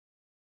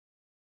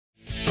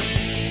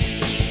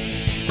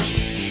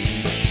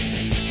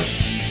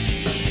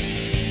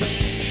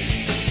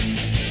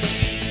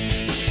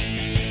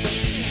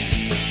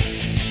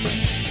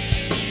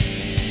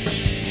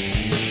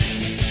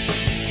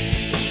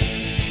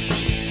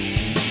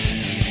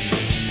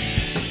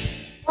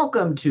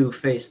Welcome to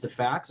Face the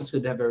Facts. It's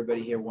good to have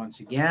everybody here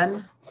once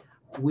again.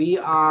 We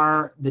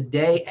are the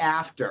day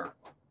after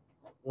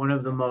one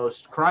of the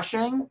most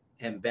crushing,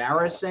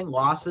 embarrassing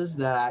losses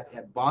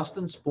that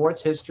Boston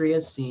sports history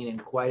has seen in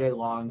quite a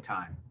long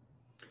time.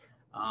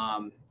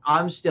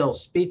 I'm still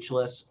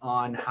speechless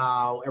on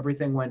how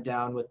everything went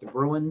down with the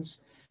Bruins.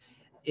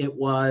 It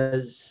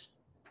was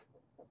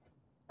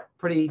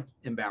pretty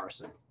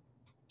embarrassing.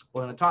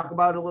 We're going to talk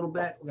about it a little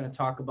bit. We're going to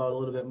talk about a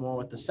little bit more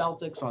with the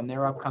Celtics on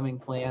their upcoming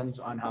plans,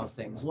 on how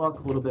things look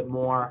a little bit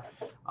more.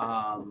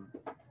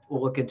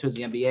 We'll look into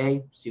the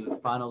NBA, see what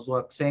the finals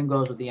look. Same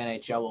goes with the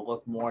NHL. We'll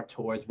look more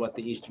towards what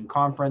the Eastern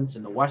Conference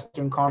and the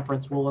Western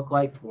Conference will look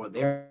like for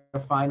their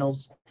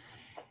finals.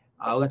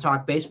 We're going to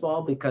talk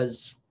baseball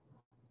because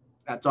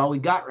that's all we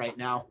got right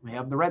now. We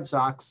have the Red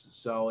Sox,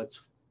 so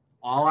it's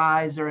all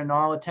eyes are and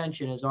all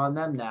attention is on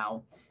them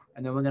now.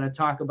 And then we're going to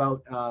talk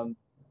about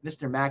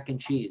Mr. Mac and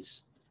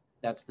Cheese.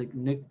 That's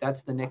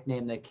the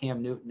nickname that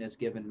Cam Newton has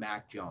given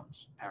Mac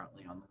Jones,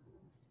 apparently, on the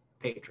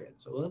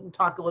Patriots. So we'll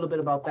talk a little bit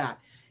about that.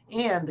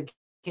 And the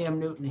Cam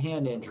Newton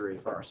hand injury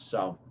first.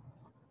 So,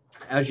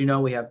 as you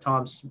know, we have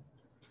Tom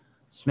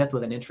Smith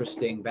with an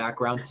interesting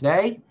background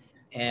today.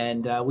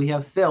 And we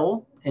have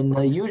Phil in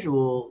the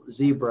usual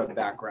zebra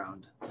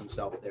background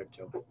himself there,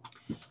 too.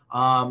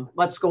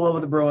 Let's go over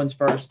the Bruins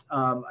first.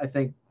 I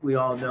think we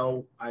all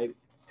know I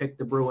picked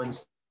the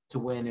Bruins to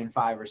win in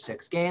 5 or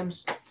 6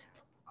 games.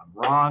 I'm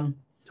wrong.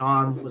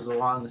 Tom was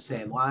along the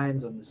same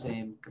lines, on the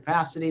same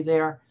capacity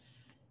there.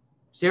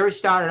 Series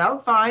started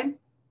out fine,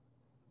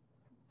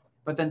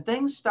 but then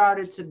things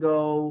started to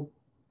go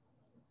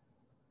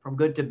from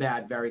good to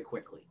bad very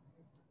quickly.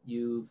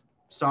 You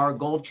saw a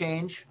goal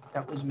change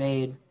that was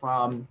made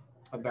from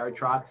Barry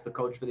Trotz, the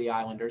coach for the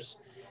Islanders.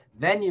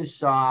 Then you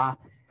saw,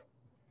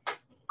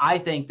 I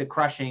think, the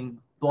crushing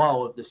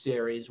blow of the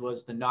series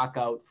was the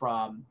knockout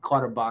from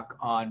Clutterbuck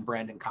on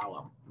Brandon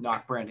Carlo.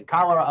 Knocked Brandon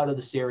Carlo out of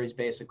the series,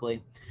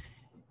 basically.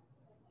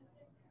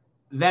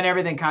 Then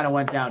everything kind of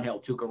went downhill.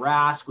 Tuukka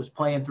Rask was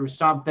playing through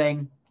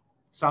something.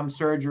 Some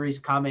surgery's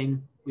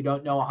coming. We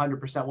don't know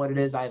 100% what it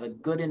is. I have a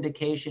good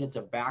indication it's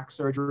a back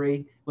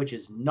surgery, which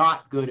is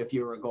not good if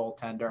you're a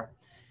goaltender.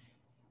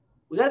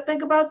 We got to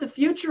think about the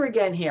future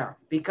again here,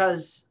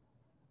 because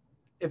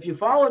if you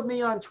followed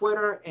me on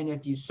Twitter and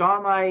if you saw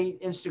my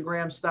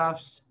Instagram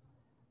stuffs,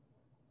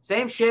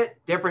 same shit,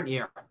 different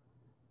year.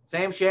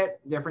 Same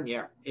shit, different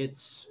year.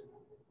 It's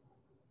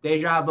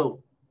deja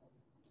vu.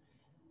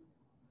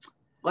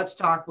 Let's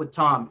talk with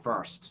Tom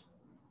first.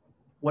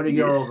 What are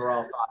your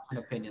overall thoughts and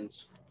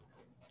opinions?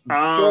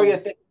 I'm sure you're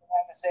thinking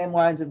along the same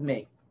lines of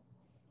me.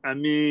 I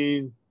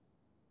mean,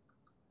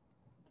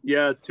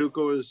 yeah,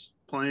 Tuukka was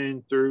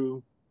playing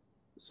through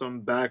some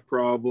back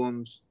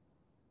problems.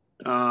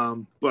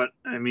 But,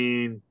 I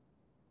mean,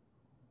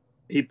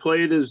 he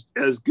played as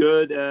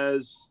good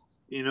as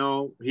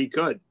he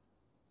could.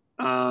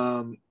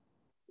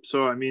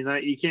 So I mean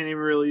that you can't even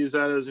really use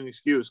that as an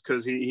excuse,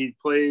 because he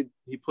played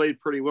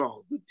pretty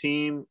well. The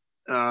team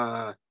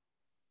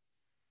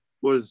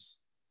was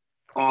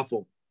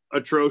awful,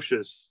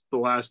 atrocious the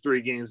last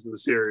 3 games of the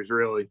series,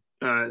 really.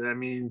 I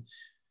mean,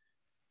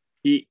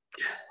 you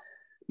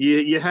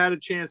had a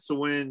chance to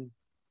win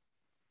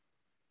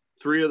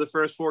 3 of the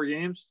first 4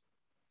 games.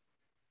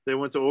 They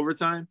went to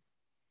overtime,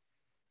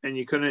 and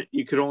you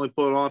could only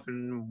pull it off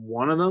in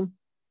one of them.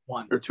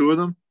 1 or 2 of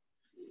them.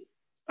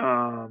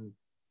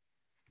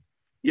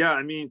 Yeah,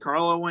 I mean,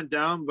 Carlo went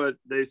down, but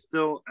they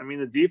still, I mean,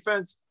 the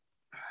defense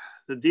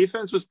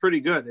was pretty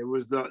good. It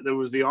was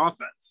the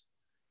offense.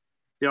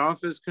 The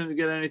offense couldn't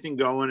get anything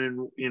going.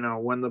 And,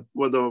 when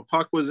the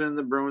puck was in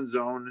the Bruins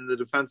zone, in the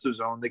defensive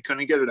zone, they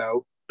couldn't get it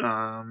out.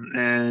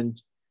 And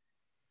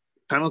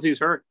penalties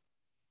hurt.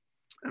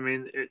 I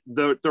mean,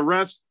 the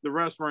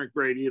refs weren't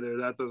great either.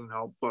 That doesn't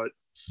help, but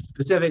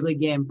specifically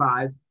game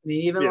 5. I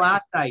mean, even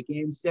last night,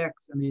 game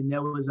 6, I mean,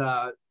 there was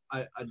a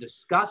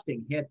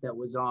disgusting hit that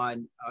was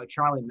on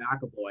Charlie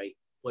McAvoy,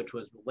 which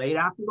was late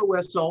after the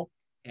whistle,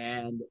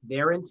 and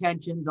their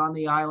intentions on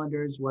the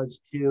Islanders was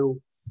to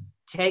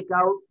take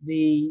out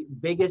the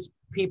biggest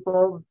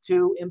people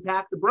to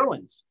impact the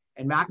Bruins.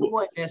 And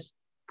McAvoy missed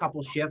a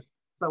couple shifts,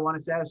 I want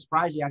to say. I was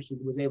surprised he actually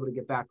was able to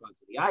get back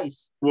onto the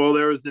ice. Well,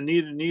 there was the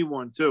knee-to-knee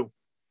one, too.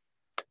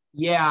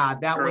 Yeah,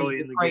 that was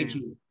with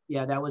Krejci.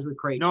 Yeah, that was with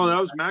Krejci. No, that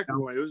was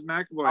McAvoy. It was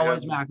McAvoy. Oh, it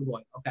was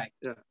McAvoy. Okay.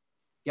 Yeah.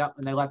 Yep,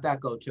 and they let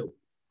that go, too.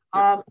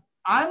 I'm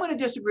going to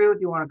disagree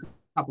with you on a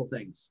couple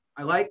things.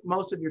 I like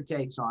most of your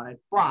takes on it,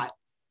 but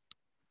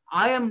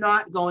I am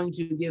not going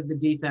to give the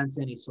defense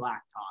any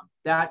slack, Tom.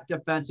 That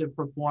defensive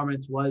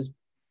performance was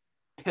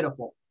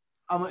pitiful.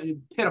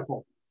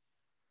 Pitiful.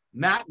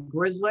 Matt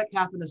Grzelcyk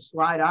having to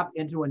slide up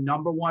into a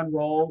number 1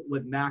 role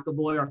with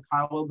McAvoy or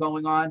Carlo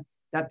going on,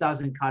 that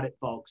doesn't cut it,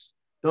 folks.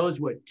 Those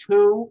were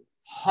 2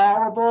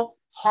 horrible,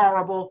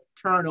 horrible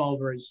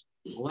turnovers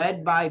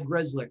led by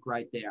Grzelcyk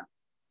right there.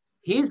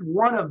 He's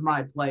one of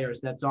my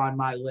players that's on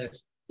my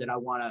list that I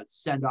want to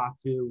send off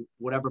to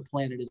whatever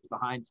planet is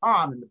behind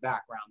Tom in the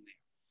background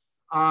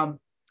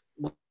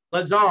there.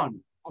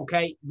 Lazone,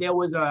 okay, there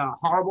was a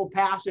horrible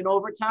pass in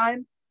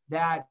overtime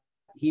that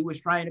he was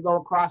trying to go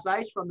across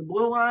ice from the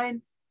blue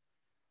line.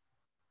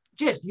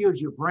 Just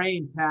use your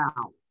brain,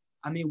 pal.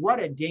 I mean,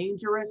 what a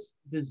dangerous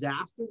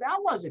disaster that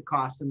was. It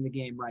cost him the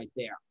game right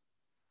there.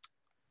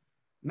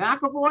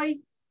 McAvoy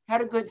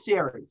had a good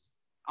series.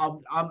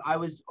 I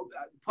was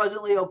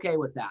pleasantly okay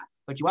with that.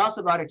 But you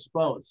also got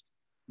exposed.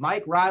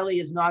 Mike Riley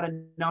is not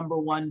a number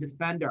one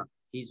defender.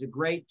 He's a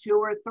great 2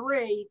 or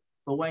 3,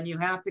 but when you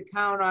have to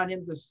count on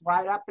him to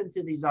slide up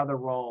into these other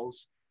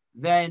roles,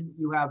 then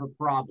you have a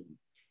problem.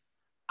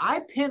 I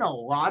pin a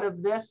lot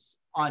of this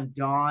on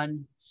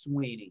Don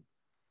Sweeney.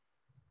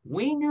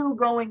 We knew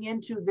going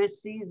into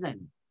this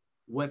season,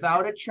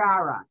 without a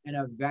Chara and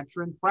a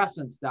veteran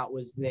presence that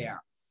was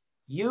there,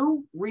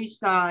 you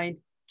re-signed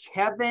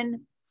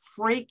Kevin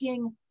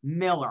freaking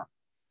Miller,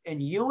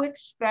 and you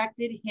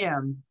expected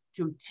him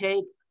to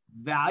take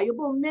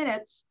valuable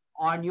minutes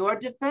on your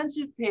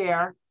defensive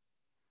pair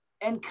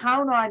and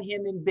count on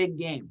him in big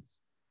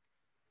games.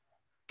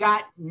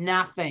 Got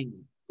nothing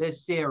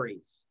this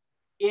series.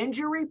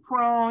 Injury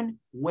prone,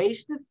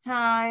 waste of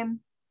time,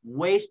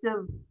 waste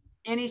of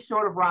any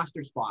sort of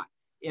roster spot.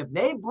 If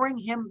they bring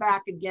him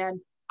back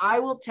again, I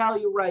will tell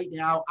you right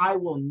now, I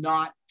will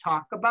not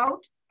talk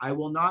about, I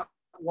will not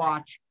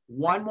watch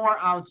 1 more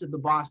ounce of the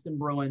Boston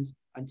Bruins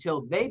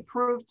until they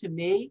prove to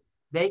me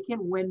they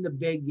can win the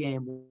big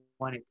game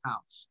when it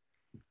counts.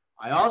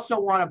 I also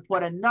want to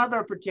put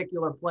another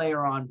particular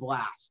player on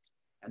blast,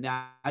 and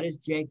that is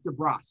Jake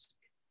DeBrusk.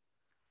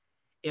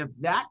 If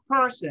that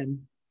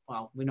person,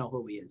 well, we know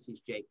who he is.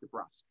 He's Jake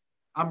DeBrusk.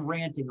 I'm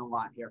ranting a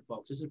lot here,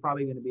 folks. This is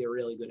probably going to be a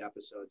really good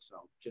episode,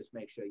 so just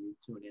make sure you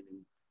tune in and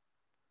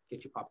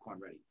get your popcorn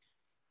ready.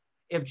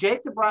 If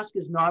Jake DeBrusk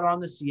is not on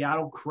the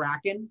Seattle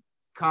Kraken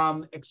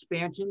come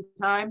expansion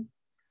time,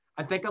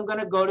 I think I'm going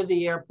to go to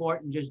the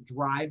airport and just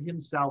drive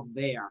himself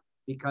there,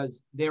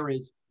 because there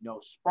is no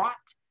spot,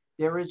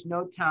 there is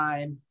no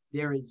time,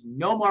 there is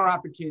no more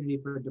opportunity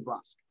for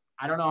DeBrusk.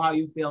 I don't know how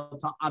you feel.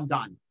 I'm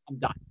done.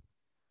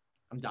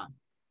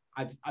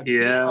 I've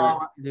seen it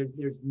all.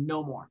 There's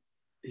no more.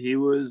 He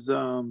was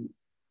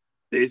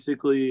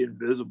basically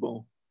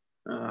invisible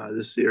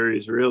this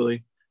series,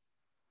 really.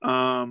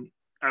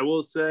 I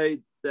will say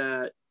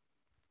that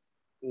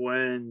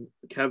when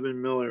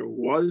Kevin Miller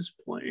was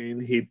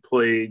playing, he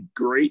played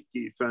great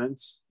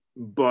defense,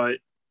 but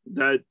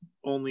that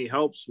only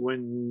helps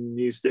when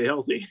you stay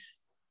healthy.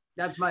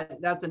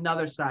 That's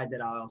another side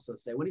that I'll also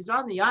say. When he's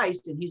on the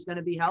ice and he's going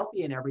to be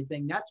healthy and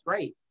everything, that's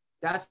great.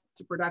 That's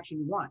the production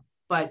you want.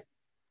 But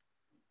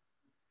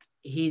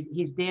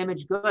he's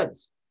damaged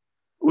goods.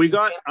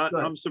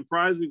 I'm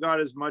surprised we got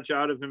as much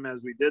out of him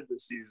as we did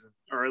this season,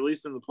 or at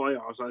least in the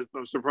playoffs.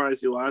 I'm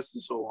surprised he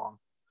lasted so long.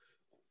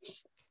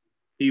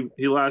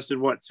 He lasted,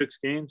 what, 6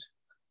 games?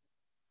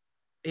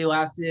 He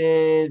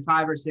lasted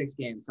 5 or 6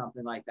 games,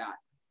 something like that.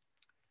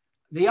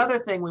 The other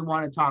thing we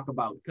want to talk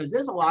about, because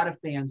there's a lot of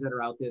fans that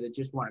are out there that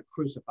just want to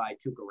crucify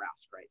Tuukka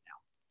Rask right now.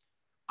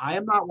 I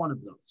am not one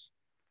of those.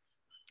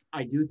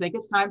 I do think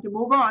it's time to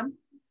move on.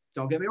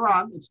 Don't get me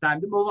wrong. It's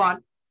time to move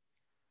on.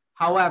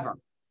 However,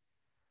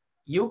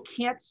 you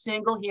can't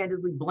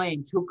single-handedly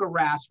blame Tuukka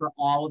Rask for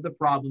all of the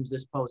problems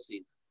this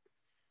postseason.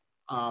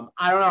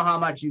 I don't know how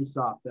much you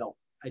saw, Phil.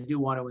 I do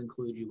want to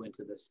include you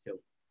into this too.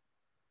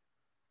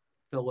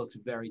 Phil looks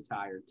very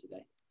tired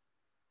today.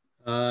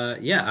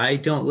 Yeah, I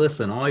don't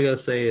listen. All I gotta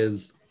say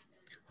is,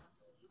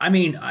 I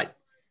mean,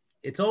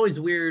 it's always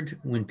weird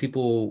when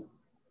people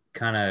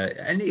kind of,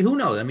 and who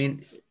knows? I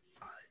mean,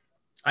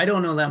 I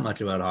don't know that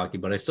much about hockey,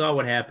 but I saw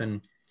what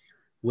happened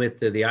with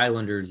the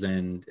Islanders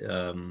and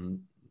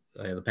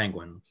the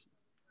Penguins,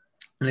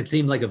 and it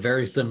seemed like a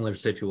very similar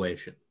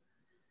situation.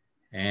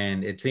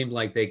 And it seemed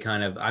like they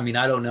kind of, I mean,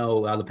 I don't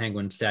know how the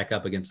Penguins stack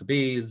up against the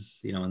Bees,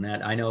 and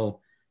that I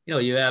know,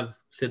 you have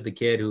Sid the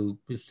Kid who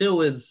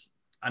still is,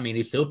 I mean,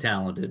 he's still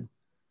talented,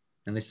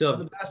 and they still have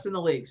the best in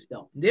the league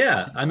still.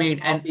 Yeah, I mean,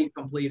 I'll be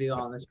completely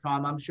honest,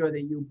 Tom. I'm sure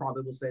that you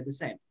probably will say the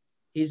same.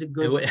 He's a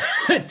good.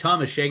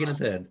 Tom is shaking his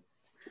head.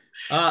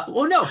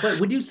 Well, no, but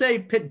would you say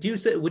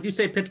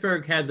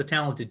Pittsburgh has a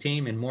talented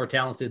team and more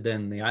talented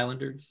than the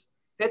Islanders?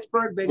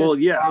 Pittsburgh biggest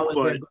flaw was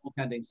their but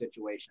goaltending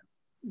situation.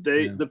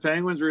 The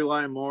Penguins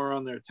rely more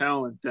on their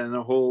talent than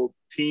a whole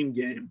team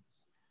game.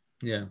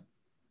 Yeah.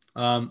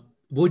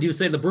 Would you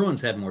say the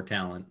Bruins had more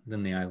talent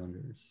than the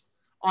Islanders?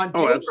 On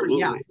paper, absolutely.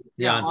 yes.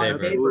 Yeah, on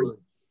paper. Yes.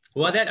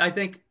 Well, that I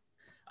think,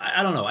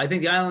 I don't know. I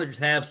think the Islanders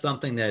have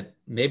something that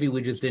maybe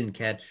we just didn't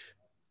catch,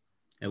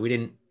 and we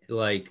didn't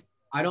like.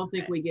 I don't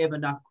think we gave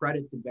enough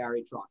credit to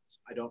Barry Trotz.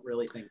 I don't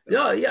really think that.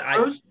 No, yeah.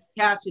 Bruce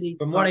Cassidy,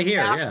 from what I hear,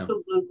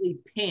 absolutely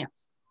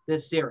pants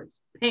this series.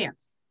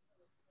 Pants.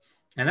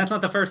 And that's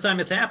not the first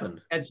time it's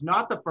happened. It's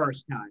not the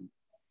first time.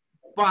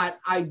 But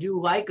I do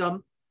like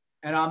him,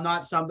 and I'm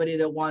not somebody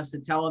that wants to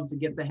tell him to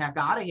get the heck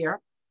out of here,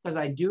 because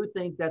I do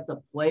think that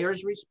the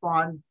players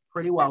respond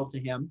pretty well to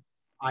him.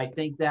 I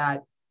think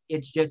that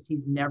it's just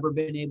he's never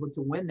been able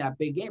to win that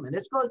big game. And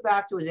this goes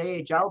back to his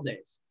AHL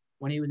days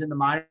when he was in the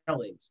minor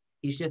leagues.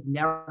 He's just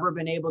never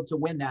been able to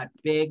win that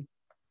big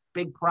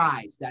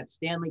prize, that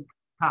Stanley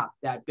Cup,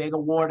 that big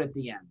award at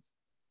the end.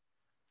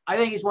 I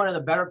think he's one of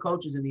the better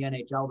coaches in the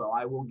NHL, though.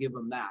 I will give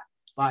him that.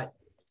 But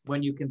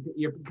when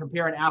you're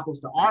comparing apples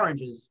to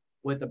oranges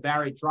with the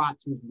Barry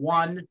Trotz, who's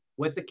won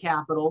with the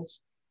Capitals,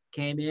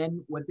 came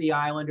in with the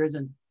Islanders,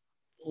 and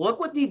look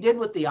what he did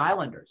with the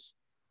Islanders.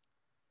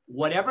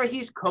 Whatever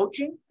he's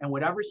coaching and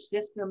whatever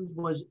systems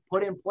was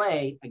put in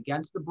play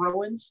against the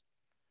Bruins,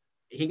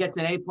 he gets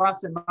an A+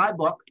 in my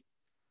book.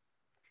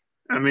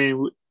 I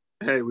mean,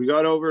 hey, we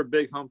got over a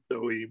big hump,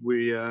 though.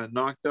 We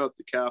knocked out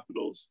the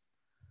Capitals.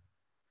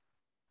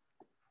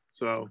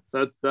 So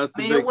that's a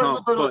big it was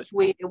hump, a little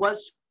sweet. It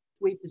was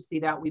sweet to see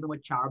that even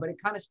with Chara, but it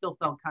kind of still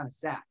felt kind of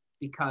sad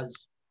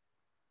because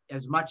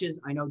as much as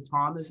I know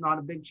Tom is not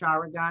a big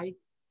Chara guy,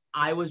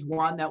 I was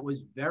one that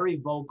was very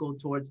vocal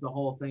towards the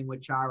whole thing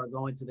with Chara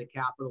going to the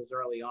Capitals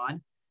early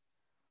on.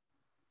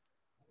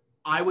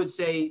 I would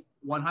say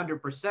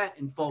 100%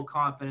 in full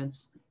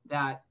confidence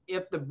that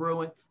if the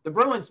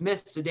Bruins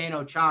missed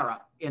Zdeno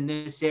Chara in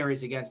this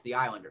series against the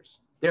Islanders,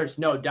 there's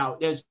no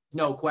doubt, there's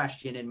no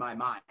question in my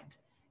mind.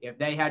 If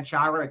they had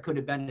Chara, it could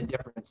have been a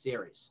different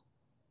series.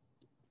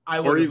 I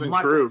would have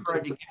much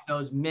preferred to give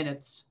those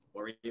minutes,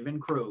 or even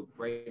Krug,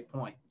 great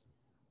point.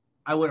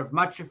 I would have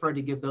much preferred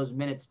to give those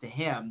minutes to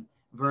him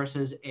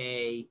versus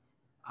a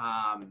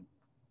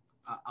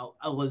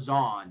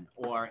Lazon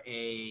or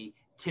a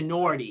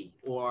Tenorti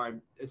or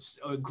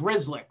a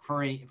Grizzlick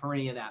for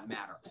any of that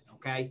matter.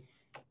 Okay,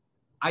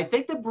 I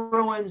think the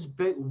Bruins'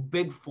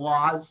 big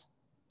flaws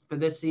for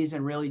this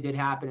season really did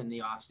happen in the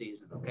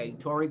offseason. Okay,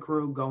 Torrey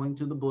Krug going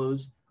to the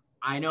Blues.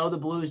 I know the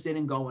Blues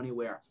didn't go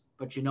anywhere,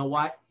 but you know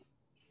what?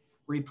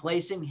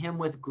 Replacing him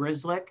with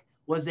Grizzlick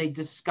was a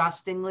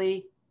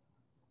disgustingly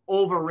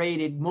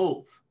overrated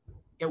move.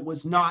 It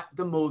was not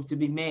the move to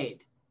be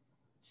made.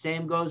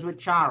 Same goes with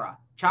Chara.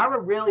 Chara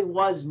really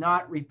was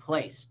not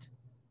replaced.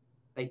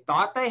 They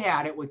thought they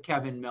had it with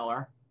Kevin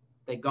Miller.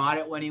 They got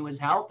it when he was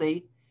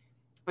healthy.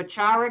 But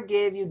Chara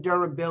gave you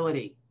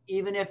durability,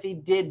 even if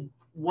he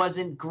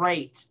wasn't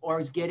great or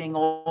was getting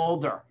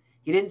older.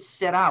 He didn't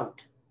sit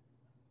out.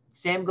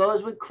 Same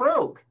goes with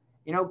Krug.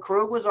 You know,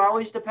 Krug was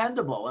always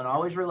dependable and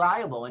always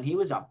reliable, and he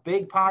was a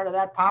big part of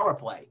that power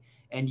play.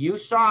 And you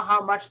saw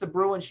how much the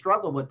Bruins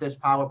struggled with this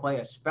power play,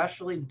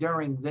 especially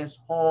during this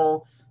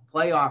whole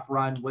playoff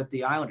run with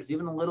the Islanders.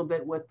 Even a little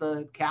bit with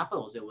the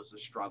Capitals, it was a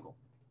struggle.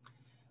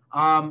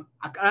 I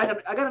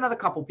got another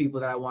couple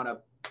people that I want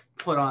to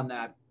put on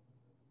that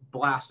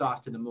blast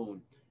off to the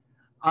moon.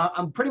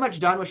 I'm pretty much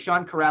done with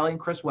Sean Corelli and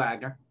Chris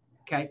Wagner.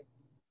 Okay,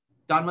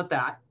 done with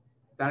that.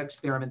 That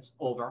experiment's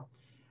over.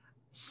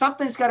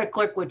 Something's got to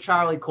click with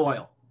Charlie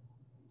Coyle.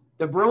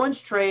 The Bruins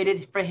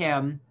traded for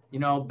him, you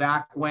know,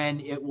 back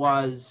when it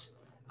was,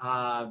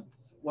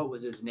 what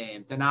was his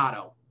name?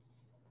 Donato.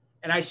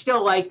 And I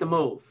still like the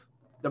move.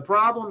 The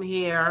problem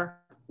here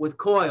with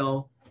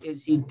Coyle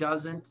is he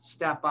doesn't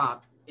step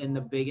up in the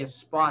biggest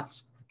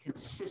spots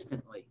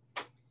consistently.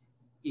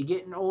 You're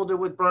getting older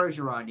with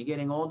Bergeron. You're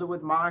getting older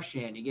with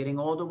Marchand. You're getting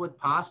older with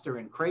Pasta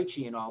and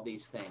Krejci and all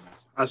these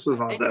things. That's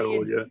not that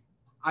old yet.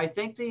 I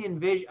think they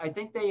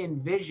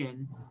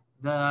envision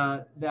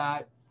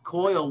that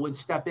Coyle would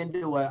step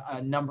into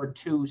a number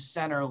 2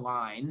 center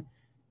line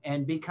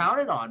and be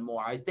counted on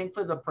more. I think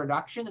for the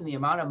production and the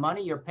amount of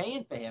money you're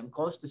paying for him,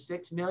 close to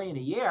 $6 million a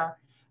year,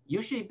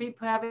 you should be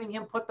having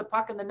him put the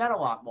puck in the net a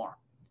lot more.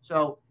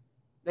 So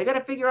they got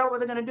to figure out what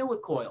they're going to do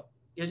with Coyle.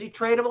 Is he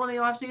tradable in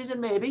the offseason?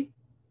 Maybe.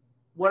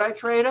 Would I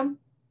trade him?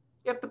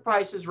 If the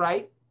price is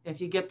right, if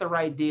you get the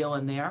right deal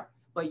in there.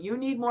 But you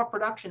need more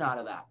production out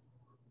of that.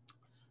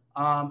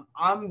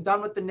 I'm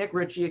done with the Nick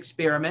Ritchie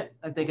experiment.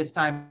 I think it's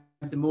time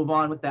to move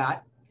on with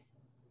that.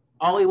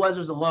 All he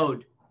was a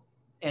load,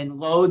 and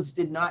loads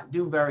did not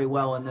do very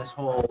well in this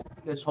whole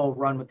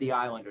run with the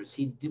Islanders.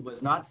 He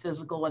was not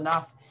physical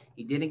enough.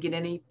 He didn't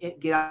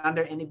get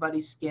under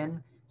anybody's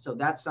skin. So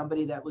that's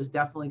somebody that was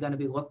definitely going to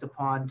be looked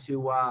upon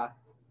to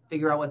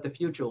figure out what the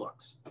future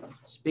looks.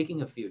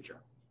 Speaking of future,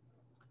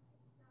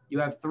 you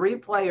have 3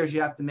 players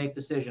you have to make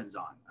decisions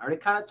on. I already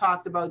kind of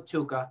talked about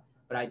Tuukka,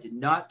 but I did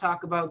not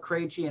talk about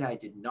Krejci, and I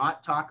did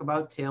not talk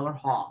about Taylor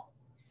Hall.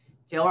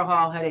 Taylor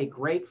Hall had a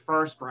great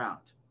first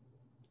round.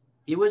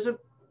 He was a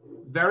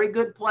very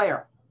good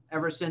player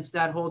ever since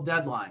that whole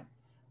deadline,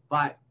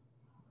 but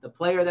the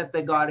player that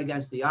they got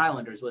against the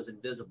Islanders was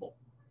invisible.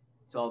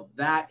 So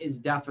that is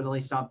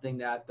definitely something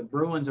that the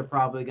Bruins are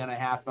probably going to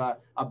have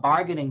a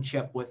bargaining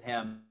chip with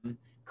him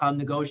come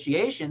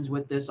negotiations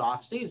with this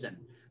offseason.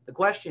 The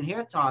question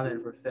here, Tom,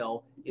 and for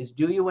Phil, is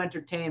do you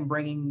entertain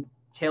bringing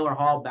Taylor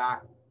Hall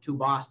back to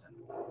Boston?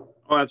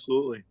 Oh,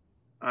 absolutely.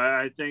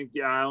 I think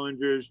the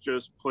Islanders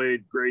just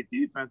played great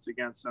defense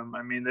against him.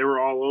 I mean, they were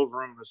all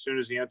over him as soon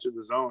as he entered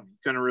the zone. He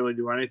couldn't really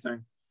do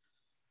anything.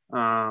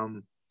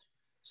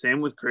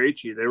 Same with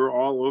Krejci. They were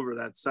all over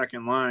that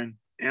second line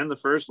and the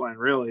first line,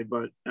 really.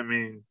 But, I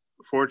mean,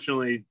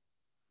 fortunately,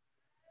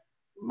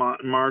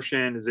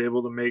 Marchand is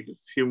able to make a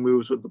few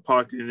moves with the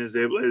puck and is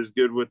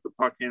good with the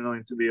puck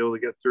handling to be able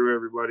to get through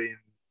everybody and,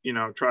 you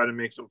know, try to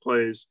make some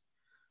plays.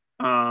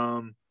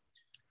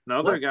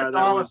 Another guy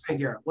that was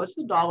figure. What's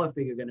the dollar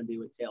figure going to be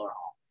with Taylor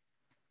Hall?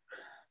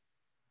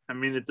 I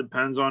mean, it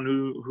depends on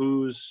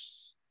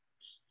who's,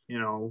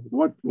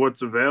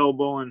 what's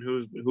available and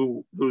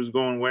who's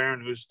going where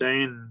and who's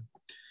staying.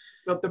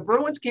 So if the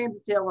Bruins came to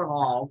Taylor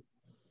Hall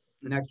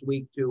the next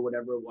week, two,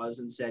 whatever it was,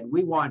 and said,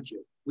 "We want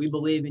you. We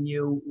believe in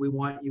you. We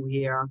want you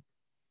here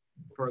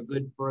for a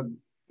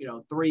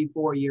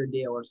 3-4 year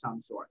deal or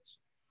some sorts."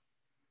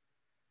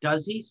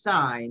 Does he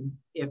sign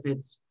if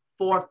it's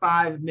 $4 or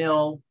 $5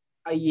 million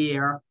a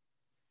year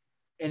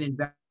and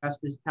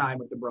invest his time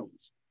with the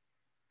Bruins?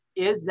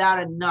 Is that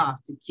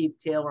enough to keep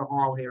Taylor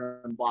Hall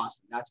here in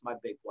Boston? That's my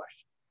big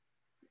question.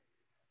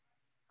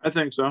 I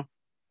think so.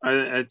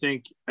 I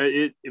think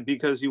it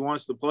because he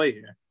wants to play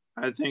here.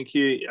 I think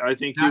he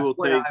will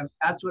take.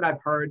 That's what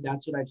I've heard.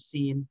 That's what I've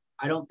seen.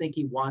 I don't think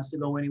he wants to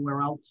go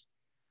anywhere else.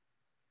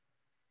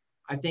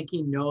 I think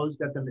he knows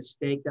that the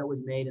mistake that was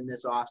made in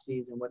this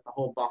offseason with the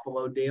whole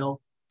Buffalo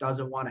deal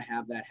doesn't want to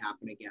have that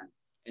happen again.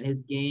 And his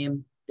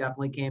game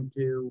definitely came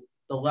to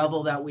the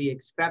level that we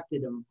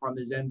expected him from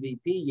his MVP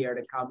year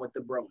to come with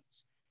the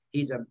Bruins.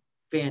 He's a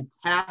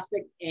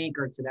fantastic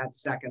anchor to that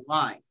second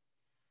line.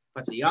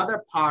 But the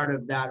other part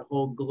of that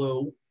whole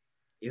glue,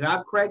 you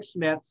have Craig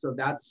Smith, so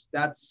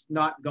that's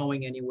not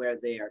going anywhere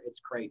there. It's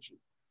Krejci.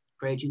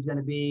 Krejci's going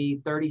to be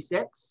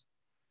 36,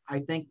 I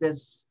think,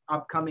 this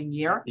upcoming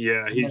year.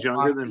 Yeah, he's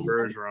younger than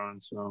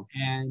Bergeron, so.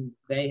 And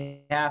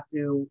they have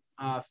to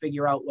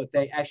figure out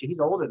he's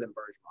older than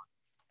Bergeron.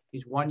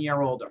 He's 1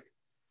 year older.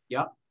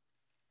 Yep.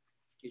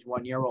 He's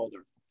 1 year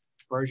older.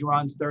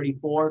 Bergeron's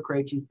 34,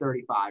 Krejci's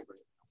 35 right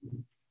now.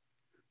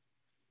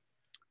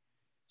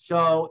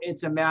 So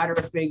it's a matter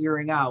of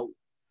figuring out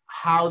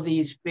how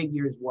these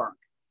figures work,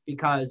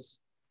 because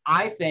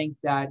I think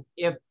that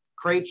if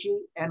Krejci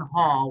and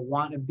Hall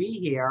want to be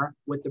here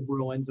with the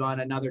Bruins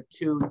on another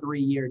 2-3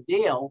 year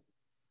deal,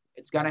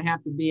 it's going to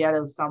have to be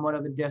at somewhat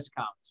of a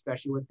discount,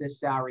 especially with this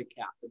salary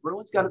cap. The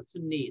Bruins got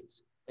some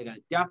needs. They're going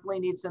to definitely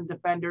need some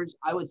defenders.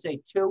 I would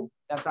say 2.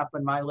 That's up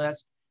on my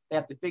list. They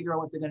have to figure out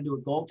what they're going to do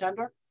with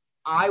goaltender.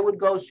 I would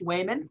go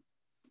Swayman,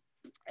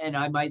 and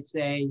I might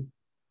say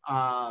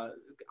I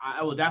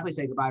will definitely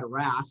say goodbye to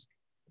Rask.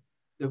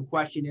 The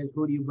question is,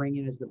 who do you bring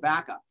in as the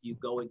backup? Do you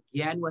go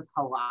again with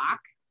Halak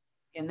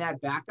in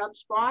that backup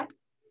spot?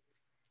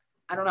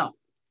 I don't know.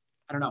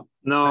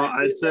 No,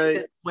 I'd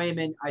say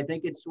Swayman. I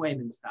think it's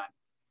Swayman's time.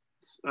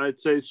 I'd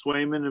say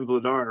Swayman and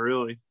Vladar,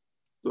 really.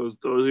 Those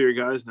are your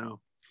guys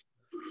now.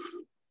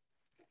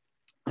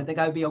 I think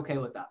I'd be okay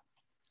with that.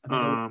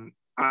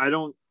 I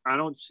don't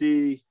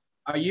see.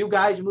 Are you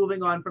guys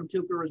moving on from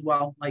Tuukka as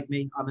well, like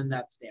me? I'm in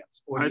that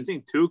stance. I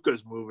think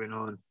Tuukka's moving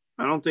on.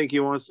 I don't think he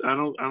wants. I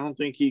don't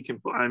think he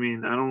can. I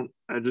mean,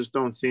 I just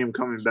don't see him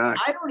coming back.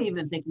 I don't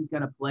even think he's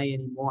going to play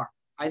anymore.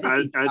 I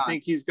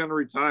think he's going to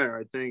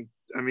retire.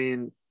 I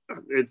mean,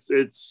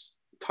 it's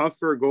tough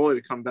for a goalie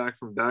to come back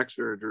from back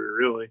surgery,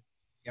 really.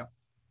 Yep.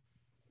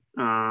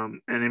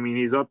 And I mean,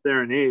 he's up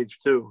there in age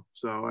too,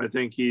 so I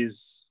think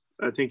he's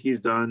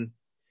done.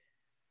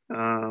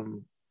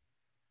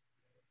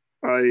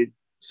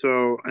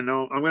 So I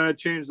know I'm going to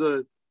change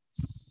the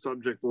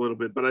subject a little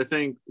bit, but I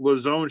think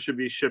Lazone should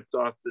be shipped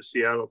off to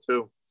Seattle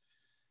too.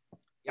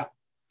 Yeah.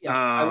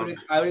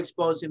 I would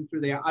expose him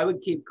through there. I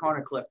would keep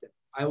Connor Clifton.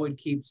 I would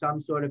keep some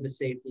sort of a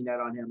safety net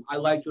on him. I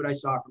liked what I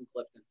saw from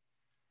Clifton.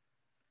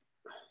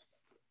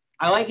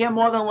 I like him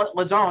more than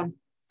Lazone.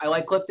 I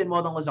like Clifton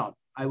more than Lazone.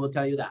 I will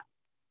tell you that.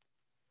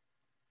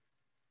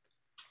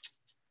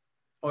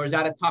 Or is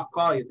that a tough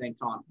call, you think,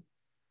 Tom?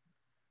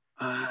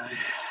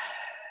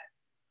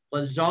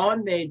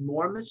 Lazone made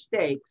more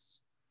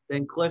mistakes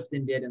than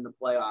Clifton did in the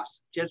playoffs.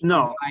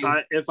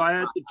 If I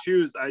had to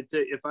choose, I'd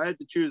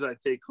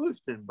take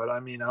Clifton. But I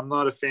mean, I'm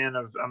not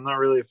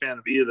really a fan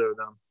of either of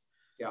them.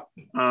 Yeah.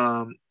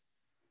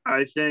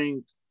 I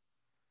think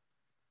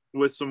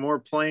with some more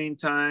playing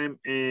time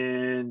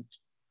and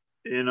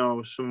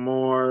some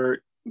more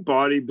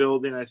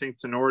bodybuilding, I think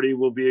Tenorti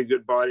will be a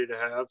good body to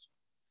have.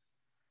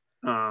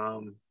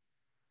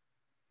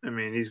 I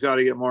mean, he's got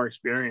to get more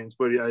experience,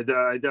 but I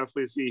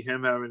definitely see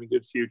him having a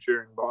good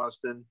future in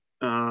Boston.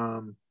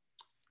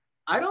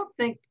 I don't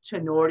think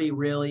Tenorti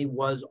really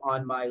was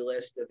on my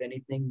list of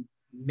anything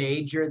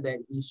major that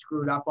he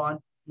screwed up on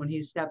when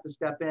he had to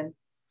step in.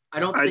 I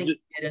don't think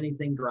he did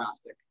anything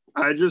drastic.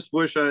 I just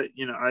wish I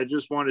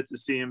just wanted to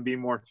see him be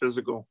more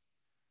physical.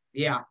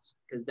 Yeah,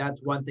 because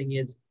that's one thing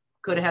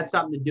could have had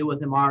something to do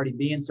with him already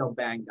being so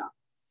banged up.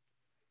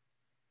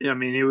 Yeah, I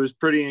mean, he was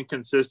pretty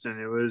inconsistent.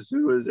 It was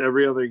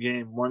every other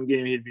game. One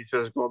game he'd be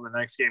physical, and the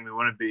next game he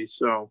wouldn't be.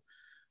 So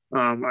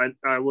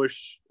I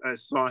wish I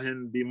saw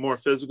him be more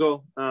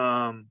physical.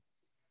 I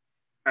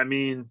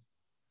mean,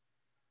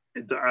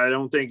 I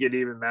don't think it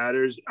even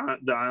matters.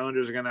 The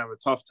Islanders are going to have a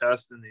tough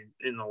test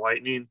in the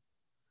Lightning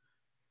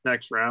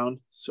next round.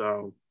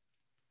 So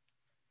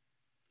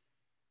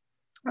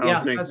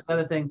that's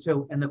another thing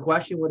too. And the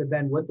question would have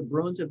been, would the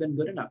Bruins have been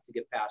good enough to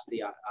get past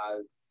the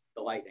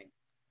Lightning?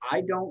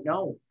 I don't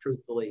know,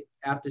 truthfully,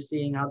 after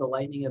seeing how the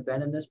Lightning have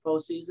been in this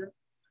postseason.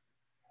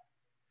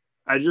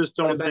 I just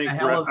don't think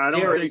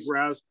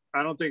Rask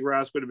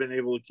would have been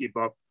able to keep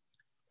up.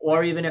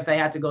 Or even if they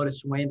had to go to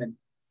Swayman.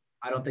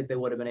 I don't think they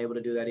would have been able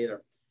to do that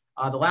either.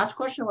 The last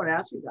question I want to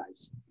ask you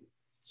guys.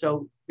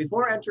 So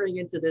before entering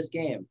into this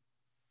game,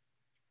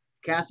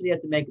 Cassidy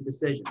had to make a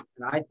decision.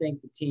 And I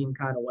think the team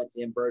kind of went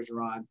to him,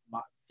 Bergeron,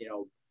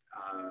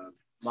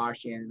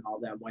 Marchand and all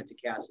them went to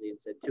Cassidy and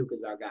said,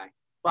 Tuukka's our guy.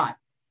 But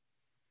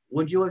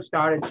would you have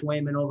started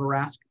Swayman over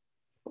Rask?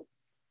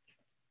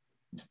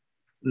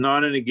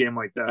 Not in a game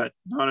like that.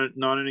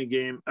 Not in a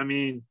game. I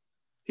mean,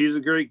 he's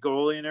a great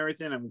goalie and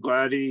everything. I'm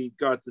glad he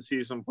got to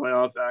see some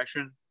playoff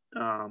action.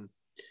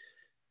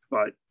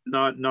 But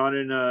not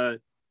in a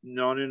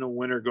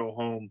win or go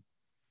home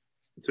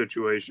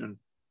situation.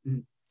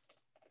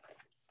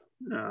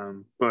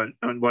 But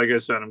like I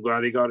said, I'm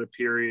glad he got a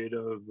period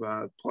of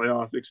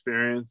playoff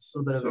experience.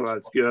 So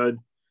that's good.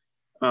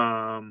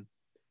 And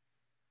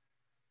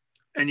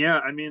yeah,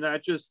 I mean,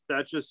 that just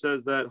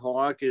says that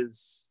Halak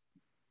is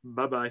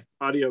bye-bye,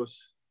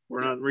 adios.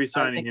 We're not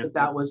re-signing you.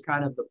 That was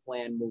kind of the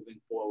plan moving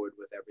forward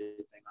with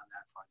everything on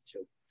that front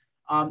too.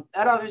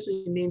 That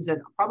obviously means that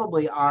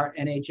probably our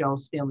NHL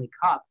Stanley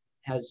Cup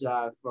has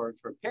for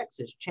picks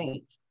has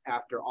changed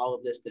after all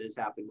of this that has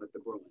happened with the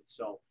Bruins.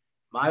 So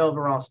my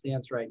overall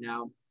stance right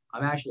now,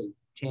 I'm actually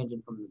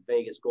changing from the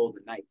Vegas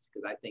Golden Knights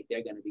because I think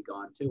they're going to be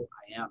gone too.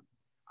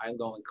 I'm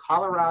going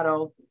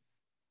Colorado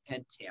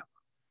and Tampa.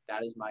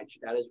 That is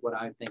what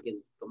I think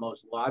is the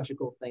most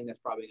logical thing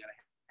that's probably going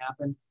to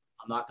happen.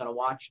 I'm not going to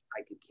watch.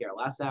 I could care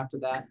less after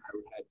that. I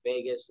would have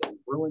Vegas and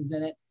Bruins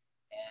in it,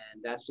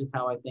 and that's just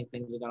how I think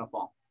things are going to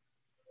fall.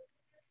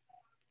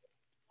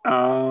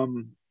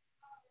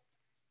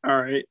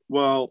 All right.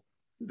 Well,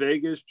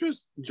 Vegas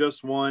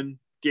just won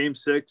Game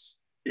 6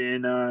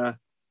 in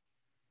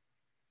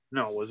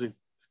was it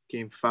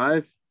Game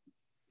 5?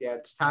 Yeah,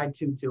 it's tied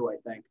 2-2, I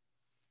think.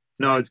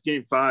 No, it's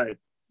Game 5.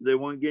 They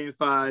won Game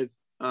 5,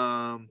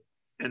 and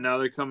now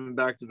they're coming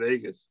back to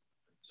Vegas.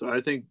 So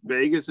I think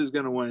Vegas is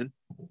going to win.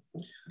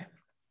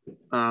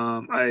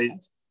 I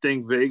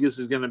think Vegas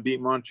is going to beat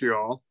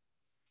Montreal.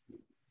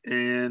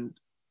 And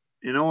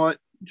you know what?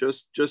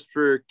 Just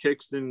for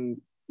kicks and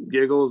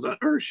giggles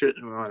or shit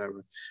or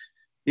whatever.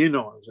 You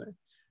know what I'm saying.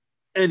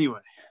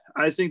 Anyway,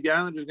 I think the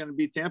Islanders are going to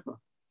beat Tampa.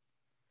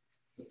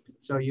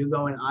 So you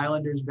going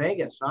Islanders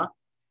Vegas, huh?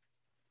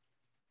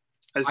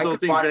 I still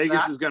think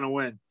Vegas is going to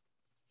win.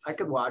 I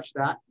could watch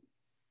that.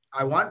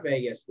 I want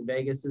Vegas. The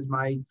Vegas is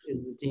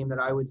the team that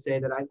I would say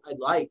that I'd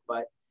like,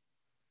 but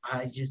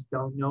I just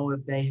don't know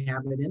if they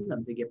have it in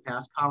them to get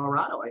past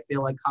Colorado. I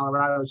feel like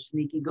Colorado is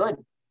sneaky good.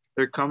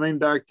 They're coming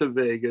back to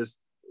Vegas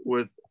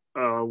with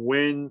a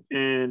win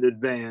in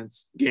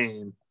advance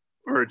game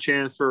or a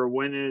chance for a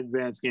win in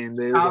advance game.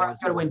 Colorado's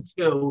going to win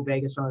 2.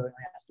 Vegas only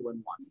has to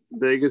win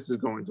 1. Vegas is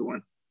going to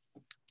win.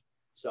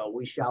 So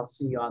we shall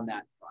see on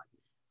that front.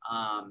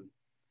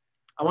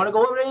 I want to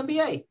go over to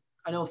NBA.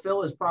 I know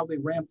Phil is probably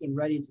ramped and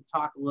ready to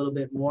talk a little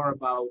bit more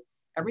about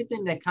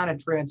everything that kind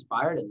of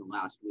transpired in the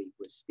last week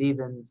with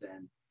Stevens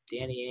and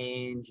Danny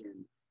Ainge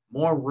and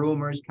more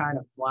rumors kind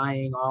of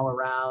flying all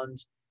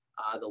around.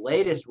 The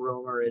latest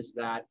rumor is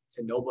that,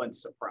 to no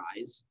one's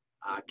surprise,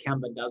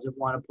 Kemba doesn't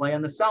want to play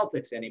on the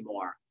Celtics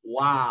anymore.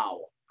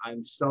 Wow,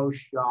 I'm so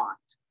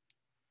shocked.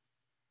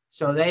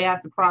 So they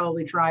have to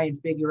probably try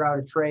and figure out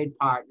a trade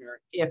partner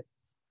if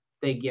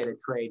they get a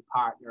trade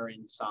partner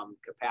in some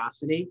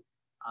capacity.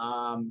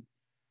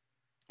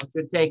 What's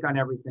your take on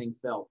everything,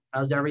 Phil?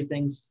 How's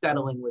everything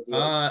settling with you?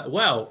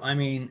 Well, I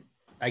mean,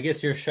 I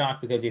guess you're shocked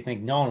because you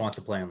think no one wants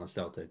to play on the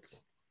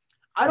Celtics.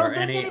 I don't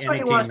think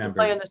anybody wants to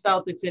play on the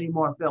Celtics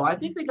anymore, Phil. I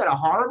think they got a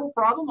horrible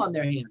problem on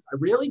their hands. I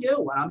really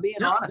do, and I'm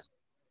being honest.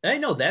 I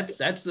know that's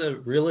a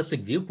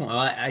realistic viewpoint.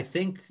 I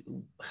think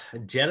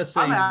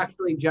jettisoning. I'm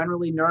actually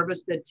generally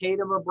nervous that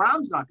Tatum or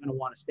Brown's not going to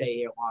want to stay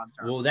here long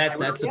term. Well,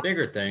 that's a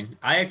bigger thing.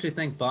 I actually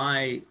think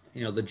by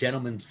the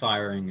gentleman's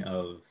firing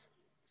of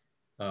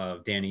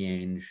Danny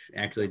Ainge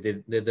actually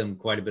did them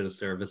quite a bit of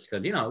service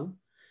because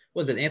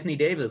was it Anthony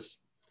Davis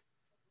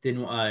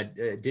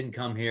didn't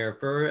come here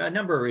for a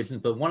number of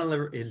reasons, but one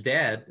of his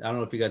dad, I don't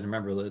know if you guys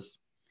remember this,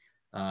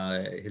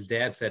 his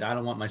dad said, I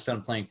don't want my son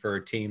playing for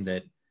a team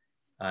that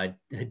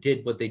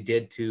did what they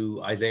did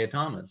to Isaiah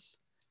Thomas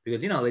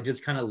because they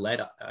just kind of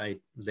let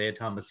Isaiah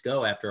Thomas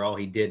go after all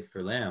he did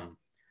for them.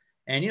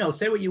 And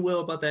say what you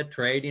will about that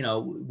trade,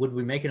 would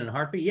we make it in a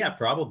heartbeat? Yeah,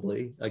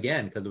 probably,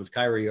 again, because it was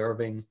Kyrie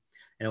Irving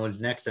and it was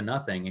next to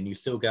nothing, and you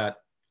still got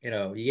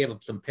you gave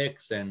up some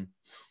picks and it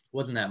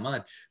wasn't that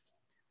much.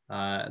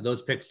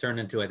 Those picks turned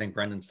into, I think,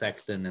 Brendan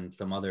Sexton and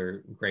some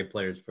other great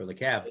players for the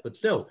Cavs. But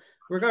still,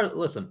 regardless,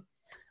 listen,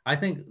 I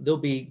think they'll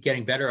be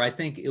getting better. I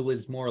think it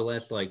was more or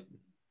less like,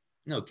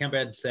 Kemba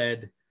had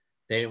said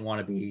they didn't want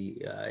to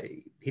be,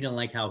 he didn't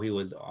like how he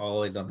was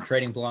always on the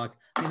trading block.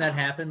 I mean, that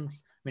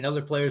happens. I mean,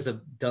 other players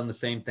have done the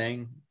same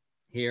thing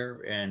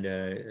here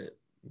and,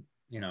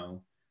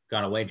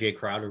 gone away. Jay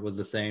Crowder was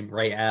the same.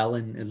 Ray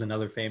Allen is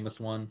another famous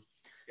one.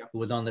 Who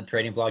was on the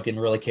trading block,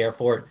 didn't really care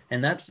for it.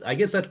 And I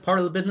guess that's part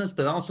of the business,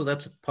 but also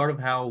that's part of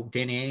how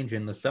Danny Ainge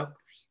and the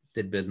Celtics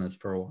did business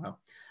for a while.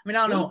 I mean,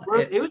 I don't know.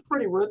 It was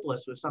pretty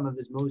ruthless with some of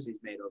his moves he's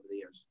made over the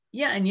years.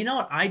 Yeah, and you know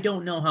what? I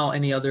don't know how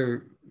any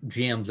other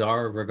GMs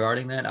are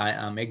regarding that.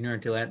 I'm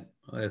ignorant to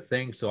that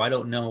thing, so I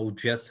don't know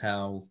just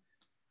how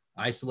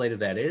isolated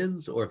that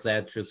is, or if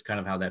that's just kind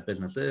of how that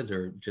business is,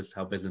 or just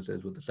how business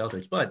is with the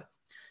Celtics. But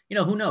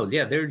who knows?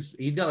 Yeah,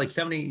 he's got like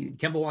 70.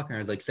 Kemba Walker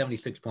has like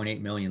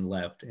 76.8 million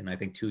left, and I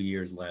think 2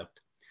 years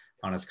left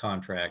on his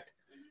contract.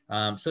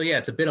 So yeah,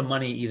 it's a bit of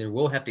money either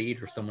we'll have to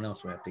eat or someone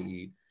else will have to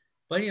eat.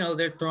 But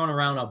they're throwing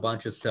around a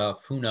bunch of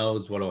stuff. Who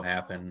knows what'll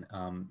happen?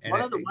 And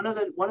one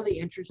of the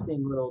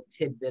interesting little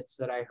tidbits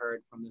that I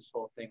heard from this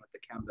whole thing with the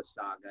Kemba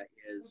saga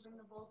is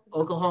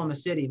Oklahoma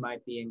City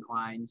might be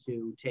inclined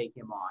to take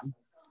him on.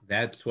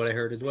 That's what I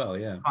heard as well.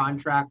 Yeah.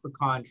 Contract for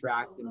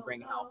contract and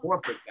bring Al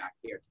Horford back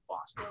here to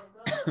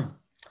Boston.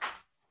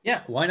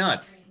 Yeah, why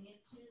not?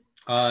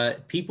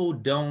 People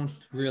don't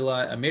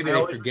realize. Maybe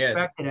they forget.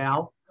 Respected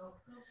Al.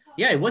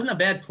 Yeah, he wasn't a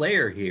bad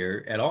player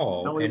here at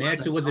all, No, and it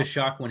actually was a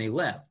shock when he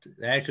left.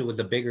 It actually was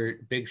a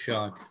big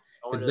shock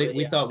because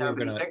we thought we were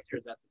gonna. At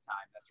the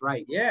time, that's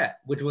right. Yeah,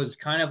 which was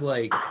kind of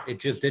like it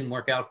just didn't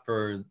work out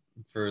for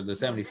the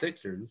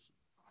 76ers.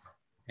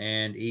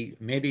 And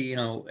maybe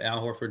Al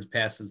Horford's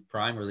past his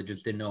prime, or they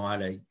just didn't know how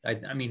to.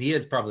 I mean, he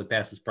is probably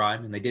past his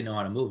prime, and they didn't know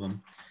how to move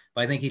him.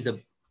 But I think he's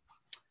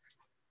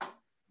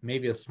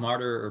maybe a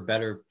smarter or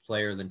better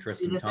player than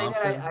Tristan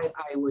Thompson.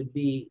 I would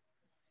be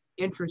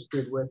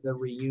interested with the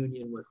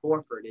reunion with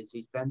Horford is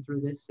he's been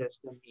through this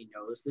system. He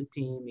knows the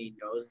team. He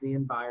knows the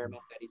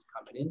environment that he's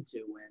coming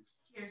into.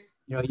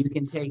 And, you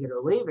can take it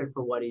or leave it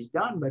for what he's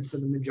done. But for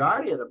the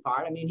majority of the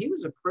part, I mean, he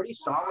was a pretty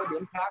solid,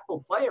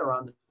 impactful player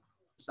on the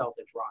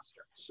Celtics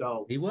roster.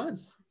 So he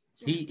was.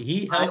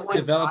 He helped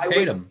develop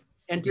Tatum.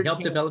 He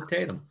helped develop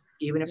Tatum.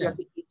 Even if you have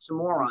to eat some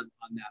more on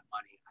that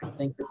money, I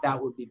think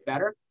that would be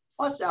better.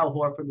 Plus, Al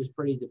Horford was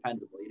pretty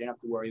dependable. You didn't have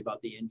to worry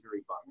about the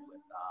injury bug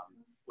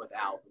with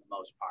Al for the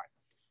most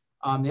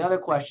part. The other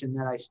question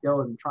that I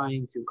still am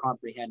trying to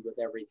comprehend with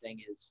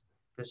everything is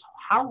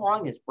how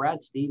long is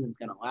Brad Stevens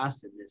going to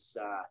last in this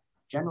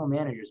general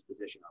manager's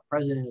position or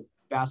president of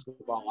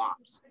basketball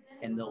ops?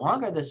 And the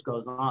longer this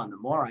goes on, the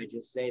more I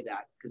just say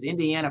that, because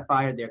Indiana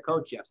fired their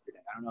coach yesterday.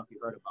 I don't know if you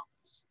heard about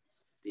this.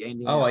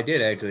 I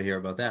did actually hear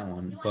about that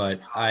one, but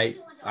I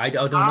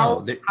don't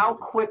know. How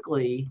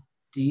quickly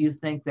do you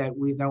think that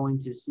we're going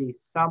to see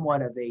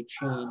somewhat of a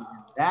change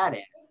in that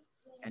end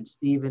and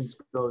Stevens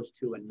goes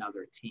to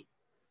another team?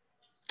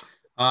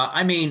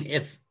 I mean,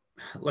 if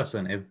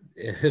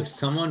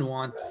someone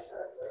wants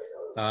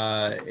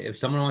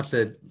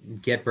to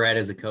get Brad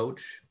as a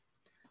coach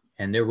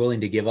and they're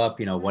willing to give up,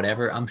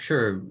 whatever, I'm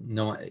sure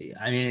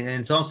and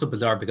it's also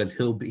bizarre because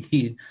he'll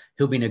be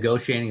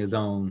negotiating his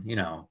own,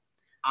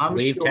 I'm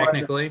leave sure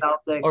technically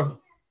or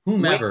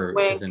whomever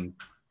is in,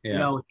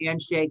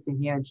 handshake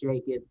to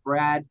handshake. It's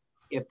Brad.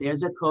 If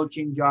there's a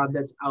coaching job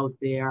that's out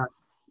there,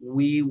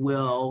 we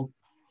will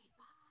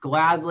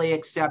gladly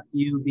accept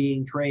you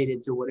being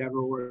traded to whatever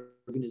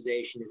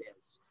organization it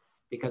is,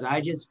 because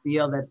I just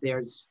feel that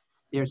there's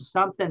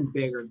something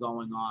bigger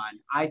going on.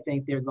 I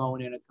think they're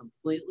going in a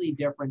completely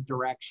different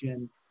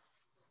direction.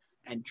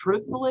 And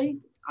truthfully,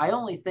 I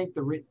think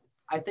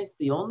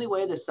the only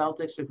way the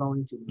Celtics are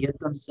going to get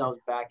themselves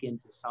back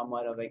into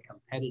somewhat of a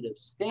competitive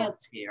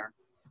stance here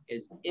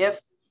is if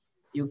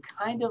you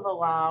kind of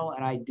allow,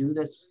 and I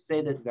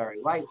say this very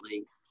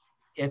lightly,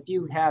 if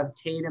you have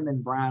Tatum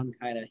and Brown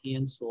kind of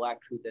hand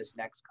select who this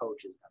next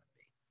coach is going to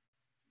be.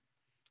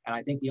 And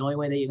I think the only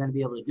way that you're going to be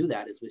able to do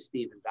that is with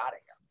Stevens out of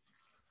here.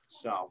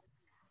 So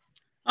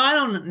I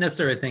don't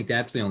necessarily think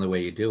that's the only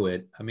way you do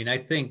it. I mean, I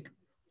think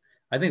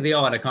they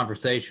all had a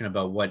conversation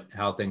about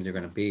how things are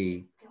going to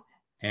be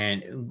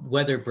and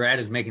whether Brad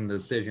is making the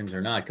decisions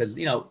or not. Because,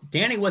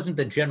 Danny wasn't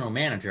the general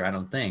manager, I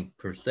don't think,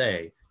 per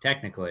se,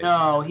 technically.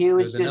 No, he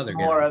was just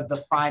more of the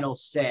final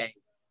say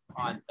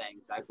on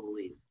things, I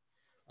believe.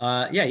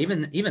 Yeah,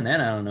 even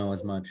then, I don't know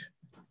as much.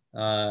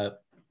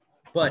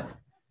 But,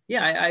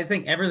 yeah, I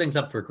think everything's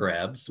up for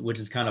grabs, which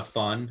is kind of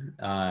fun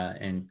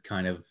and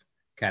kind of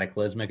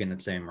cataclysmic in the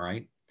same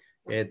right.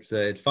 It's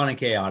fun and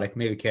chaotic.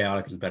 Maybe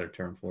chaotic is a better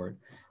term for it.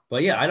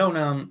 But, yeah, I don't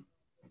know.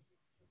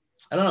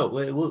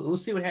 We'll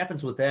see what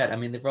happens with that. I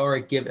mean, they've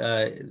already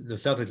the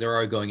Celtics are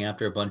already going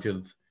after a bunch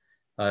of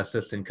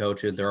assistant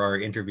coaches. They're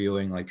already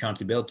interviewing, like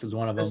Chauncey Billups is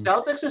one of them. The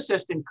Celtics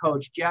assistant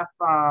coach, Jeff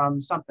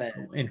something.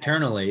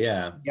 Internally,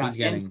 yeah. Yeah,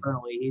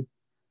 internally.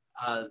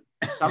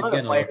 Some of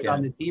the players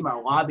on the team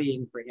are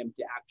lobbying for him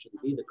to actually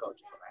be the coach,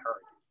 is what I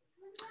heard.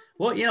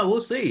 Well,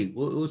 we'll see.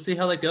 We'll see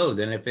how that goes.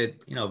 And if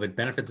it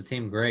benefits the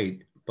team,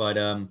 great. But,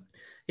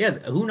 yeah,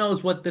 who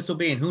knows what this will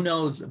be, and who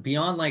knows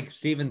beyond like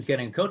Stevens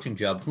getting a coaching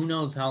job, who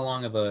knows how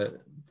long of a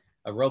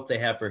rope they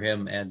have for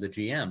him as a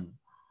GM.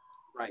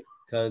 Right.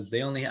 Because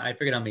I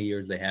forget how many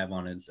years they have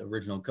on his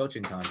original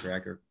coaching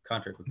contract with the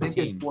team. I think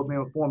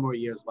there's 4 more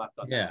years left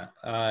on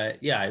that.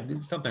 Yeah,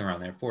 something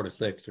around there, 4 to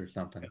 6 or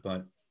something.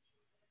 But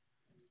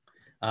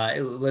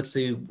let's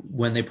see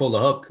when they pull the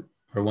hook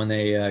or when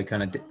they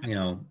kind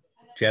of,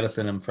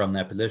 jettison him from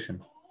that position.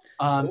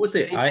 What was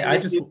it? I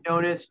just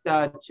noticed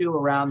too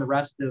around the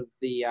rest of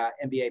the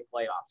NBA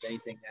playoffs.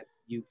 Anything that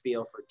you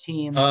feel for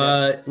teams?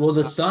 Well,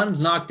 the Suns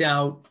knocked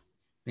out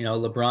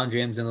LeBron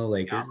James and the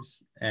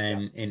Lakers,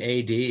 and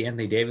AD,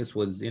 Anthony Davis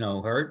was,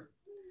 hurt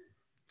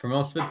for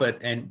most of it,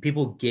 and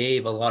people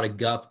gave a lot of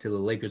guff to the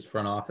Lakers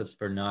front office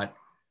for not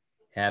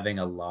having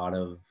a lot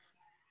of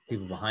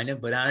people behind him.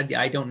 But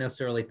I don't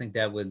necessarily think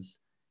that was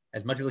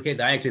as much of the case.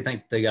 I actually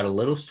think they got a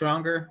little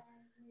stronger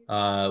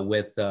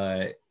with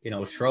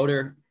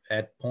Schroeder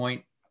at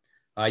point.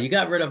 You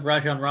got rid of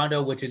Rajon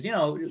Rondo, which is,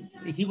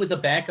 he was a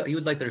backup. He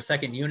was like their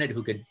second unit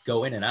who could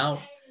go in and out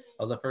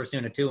of the first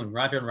unit too. And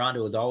Rajon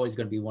Rondo is always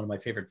going to be one of my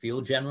favorite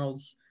field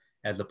generals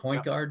as a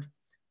point guard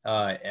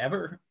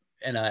ever.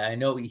 And I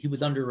know he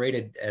was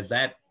underrated as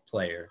that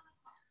player,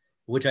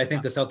 which I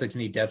think the Celtics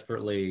need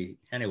desperately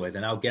anyways.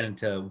 And I'll get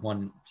into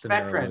one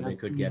scenario where they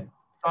could get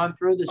gone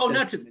through this. Oh,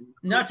 not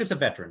just a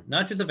veteran,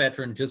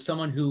 just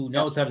someone who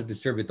knows how to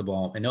distribute the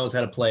ball and knows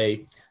how to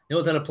play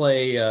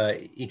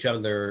each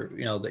other,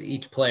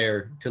 each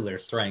player to their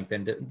strength,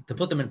 and to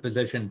put them in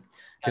position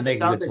to make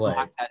a good play.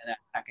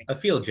 A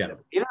field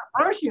general. Even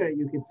the first unit,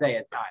 you could say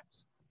at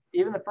times.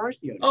 Even the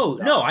first unit. Oh,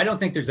 so. No, I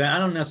don't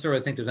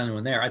necessarily think there's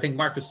anyone there. I think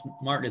Marcus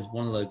Smart is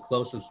one of the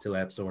closest to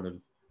that sort of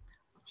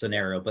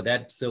scenario, but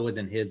that still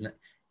isn't his.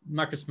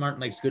 Marcus Smart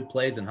makes good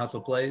plays and hustle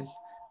plays,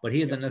 but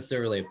he isn't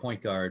necessarily a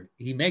point guard.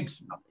 He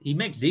makes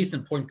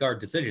decent point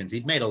guard decisions.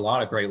 He's made a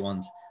lot of great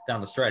ones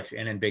down the stretch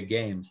and in big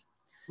games.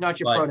 Not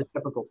your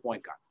prototypical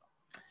point guard.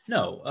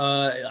 No,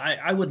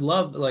 I would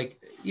love, and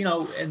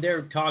there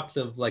are talks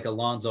of like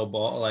Alonzo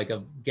Ball,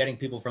 of getting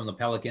people from the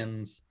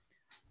Pelicans,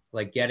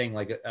 getting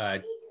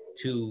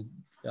two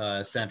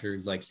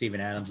centers like Steven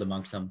Adams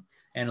amongst them,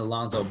 and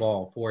Alonzo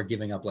Ball for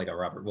giving up a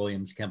Robert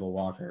Williams, Kemba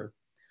Walker,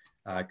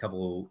 a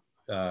couple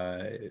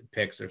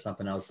picks or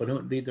something else.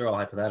 But these are all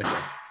hypothetical.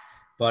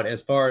 But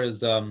as far as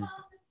coaching,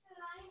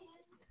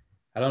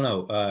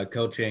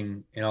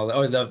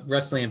 or the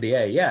rest of the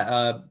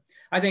NBA,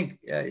 I think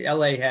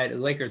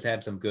Lakers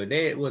had some good.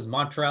 It was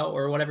Montrell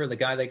or whatever, the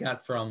guy they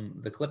got from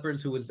the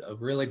Clippers, who was a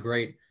really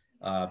great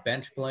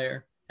bench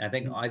player. And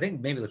I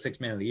think maybe the sixth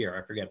man of the year,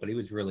 I forget, but he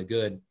was really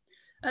good.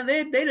 And they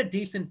had a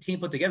decent team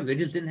put together. They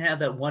just didn't have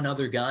that one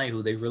other guy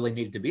who they really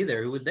needed to be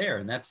there, who was there.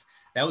 And that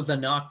was the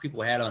knock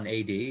people had on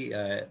AD,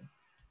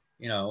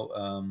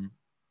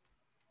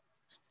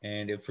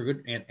 and for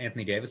good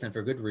Anthony Davis, and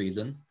for good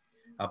reason.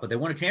 But they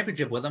won a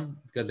championship with him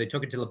because they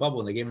took it to the bubble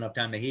and they gave enough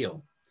time to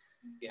heal.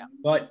 Yeah.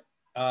 But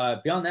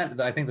beyond that,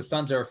 I think the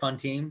Suns are a fun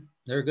team.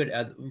 They're good.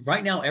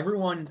 Right now,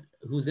 everyone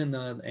who's in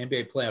the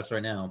NBA playoffs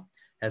right now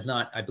has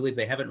not, I believe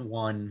they haven't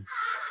won.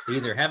 They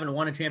either haven't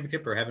won a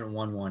championship or haven't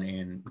won one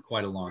in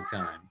quite a long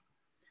time.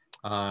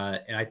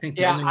 And I think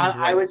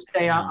I would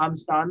say I'm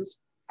Suns.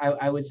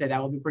 I would say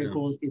that would be pretty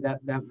cool to see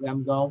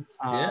them go.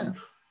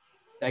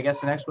 I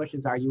guess the next question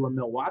is: are you a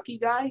Milwaukee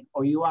guy,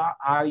 or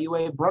are you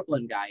a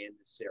Brooklyn guy in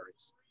this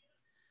series?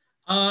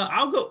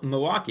 I'll go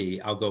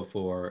Milwaukee. I'll go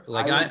for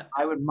I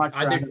would much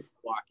rather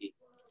Milwaukee.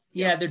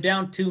 Yeah, they're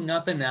down 2-0.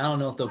 I don't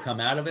know if they'll come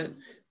out of it,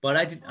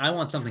 but I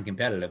want something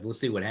competitive. We'll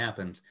see what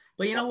happens.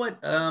 But you know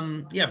what?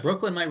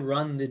 Brooklyn might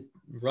run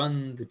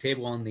the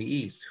table on the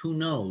East. Who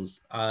knows?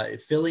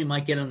 Philly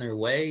might get in their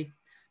way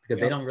because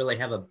they don't really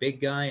have a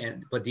big guy,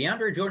 but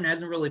DeAndre Jordan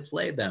hasn't really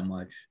played that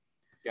much.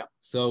 Yeah.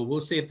 So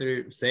we'll see if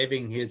they're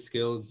saving his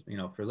skills,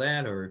 for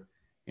that, or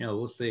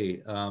we'll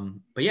see.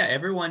 But yeah,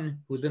 everyone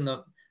who's in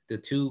the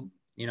two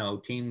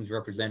teams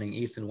representing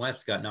East and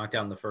West got knocked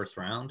out in the first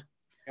round.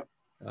 Yep.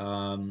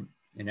 And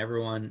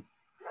everyone,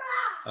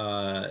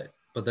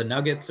 but the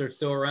Nuggets are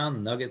still around.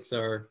 The Nuggets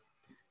are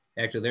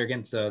actually, they're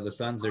against the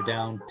Suns. They're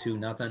down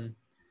 2-0.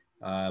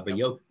 But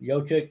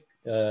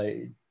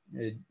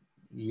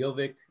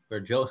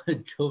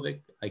Jovic,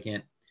 I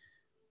can't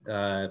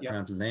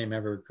pronounce his name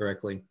ever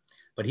correctly,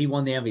 but he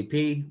won the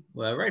MVP.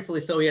 Well,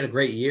 rightfully so. He had a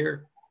great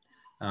year.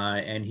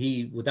 And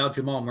without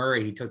Jamal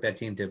Murray, he took that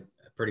team to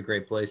pretty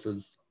great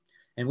places.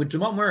 And with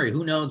Jamal Murray,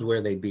 who knows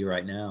where they'd be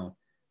right now.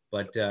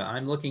 But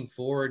I'm looking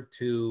forward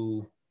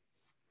to,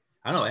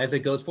 I don't know, as it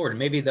goes forward.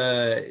 Maybe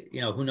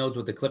who knows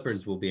what the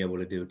Clippers will be able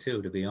to do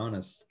too, to be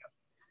honest.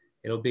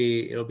 It'll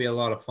be a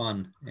lot of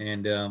fun.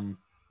 And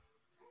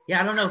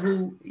I don't know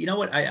who,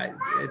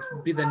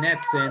 it'll be the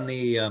Nets and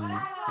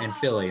and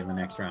Philly in the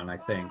next round, I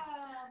think.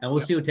 And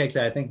we'll see who takes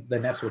that. I think the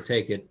Nets will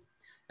take it.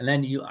 And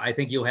then I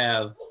think you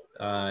have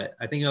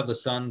the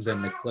Suns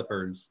and the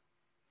Clippers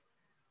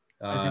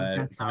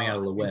coming out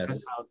of the West.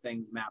 That's how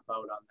things map out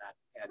on that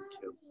end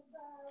too.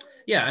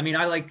 Yeah, I mean,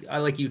 I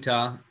like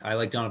Utah. I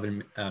like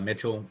Donovan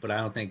Mitchell, but I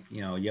don't think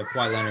you have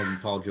Kawhi Leonard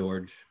and Paul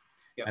George.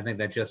 Yep. I think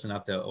that's just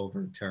enough to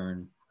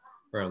overturn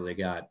whatever they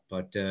got.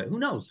 But who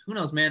knows? Who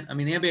knows, man? I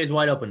mean, the NBA is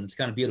wide open. It's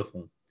kind of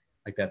beautiful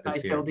like that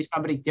this year. It'll be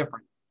somebody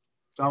different.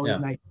 It's always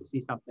nice to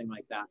see something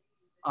like that.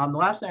 The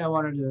last thing I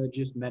wanted to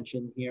just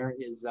mention here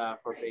is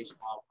for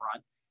baseball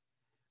front.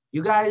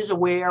 You guys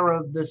aware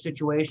of the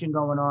situation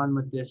going on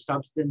with this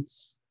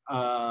substance?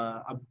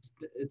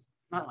 It's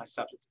not like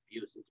substance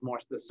abuse. It's more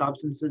the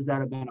substances that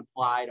have been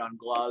applied on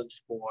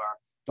gloves for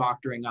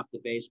doctoring up the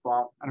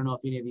baseball. I don't know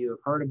if any of you have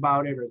heard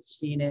about it or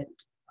seen it,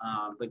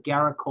 but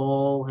Garrett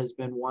Cole has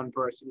been one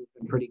person who's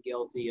been pretty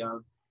guilty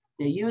of.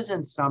 They're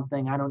using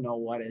something, I don't know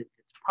what it's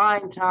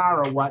pine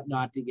tar or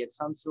whatnot to get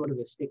some sort of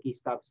a sticky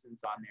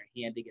substance on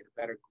their hand to get a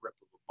better grip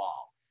of the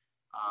ball.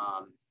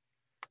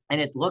 And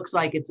it looks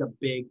like it's a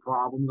big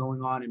problem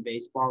going on in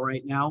baseball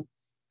right now.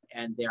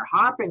 And they're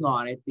hopping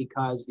on it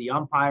because the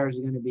umpires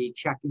are going to be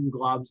checking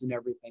gloves and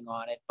everything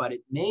on it. But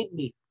it made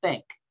me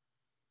think,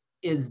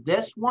 is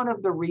this one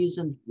of the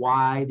reasons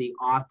why the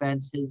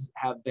offenses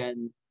have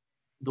been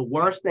the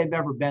worst they've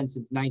ever been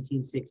since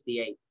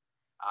 1968?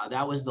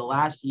 That was the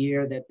last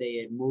year that they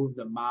had moved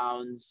the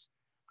mounds.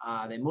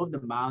 They moved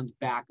the mounds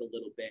back a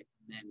little bit.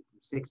 And then from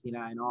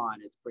 69 on,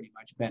 it's pretty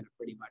much been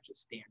a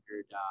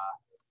standard,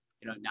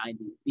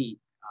 90 feet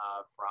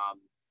from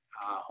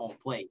home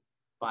plate.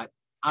 But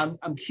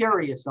I'm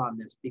curious on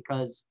this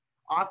because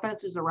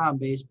offenses around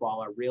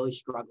baseball are really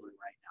struggling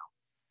right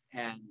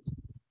now. And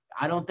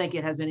I don't think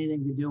it has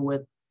anything to do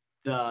with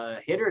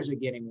the hitters are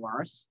getting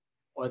worse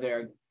or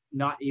they're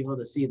not able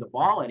to see the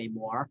ball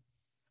anymore.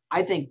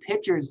 I think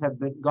pitchers have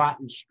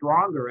gotten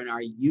stronger and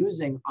are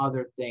using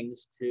other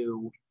things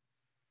to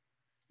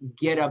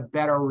get a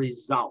better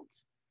result.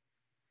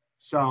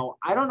 So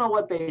I don't know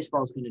what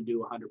baseball is going to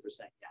do 100%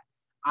 yet.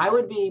 I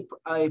would be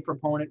a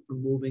proponent for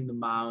moving the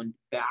mound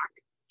back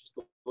just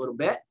a little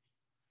bit.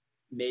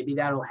 Maybe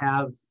that'll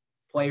have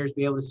players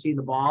be able to see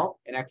the ball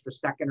an extra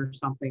second or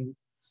something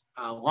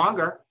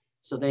longer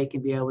so they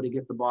can be able to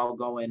get the ball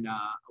going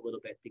a little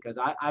bit. Because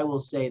I will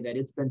say that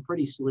it's been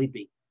pretty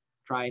sleepy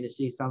trying to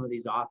see some of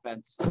these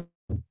offenses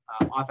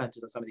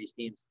of some of these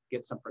teams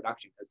get some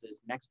production because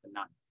there's next to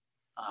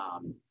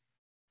none.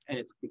 And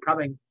it's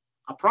becoming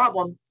a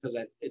problem because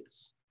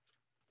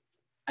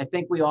I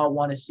think we all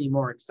want to see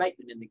more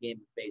excitement in the game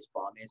of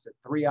baseball. I mean, it's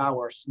a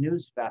 3-hour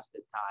snooze fest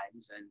at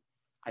times, and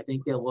I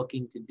think they're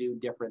looking to do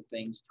different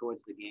things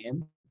towards the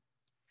game.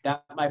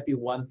 That might be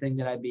one thing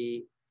that I'd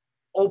be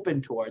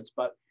open towards,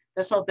 but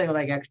this whole thing of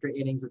like extra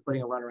innings and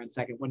putting a runner on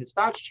second, when it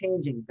starts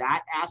changing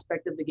that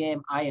aspect of the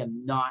game, I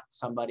am not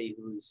somebody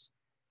who's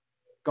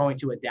going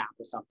to adapt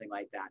to something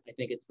like that. I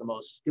think it's the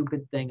most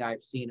stupid thing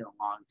I've seen in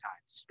a long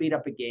time. Speed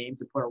up a game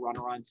to put a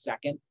runner on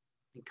second.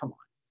 I mean, come on.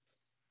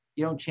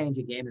 You don't change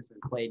a game that's been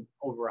played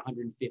over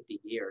 150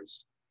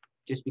 years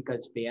just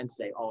because fans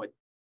say, oh, it's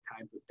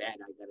time for bed,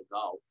 I got to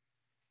go.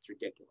 It's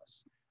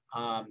ridiculous.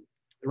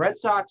 The Red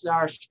Sox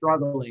are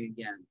struggling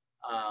again.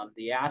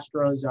 The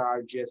Astros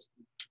are just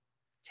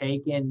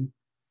taking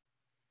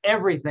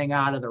everything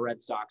out of the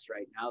Red Sox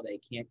right now. They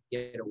can't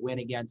get a win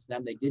against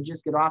them. They did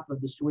just get off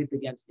of the sweep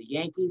against the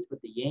Yankees,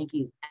 but the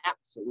Yankees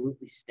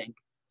absolutely stink.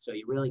 So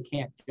you really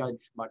can't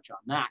judge much on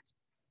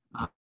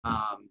that.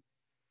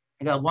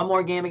 I got one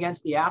more game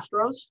against the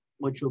Astros,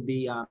 which will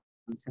be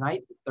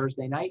tonight. It's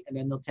Thursday night, and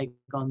then they'll take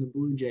on the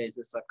Blue Jays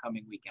this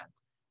upcoming weekend.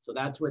 So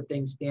that's where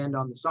things stand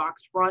on the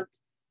Sox front.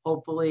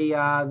 Hopefully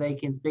they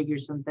can figure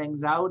some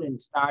things out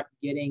and start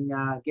getting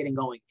going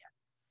again.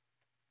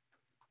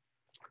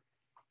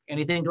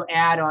 Anything to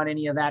add on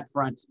any of that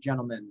front,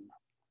 gentlemen?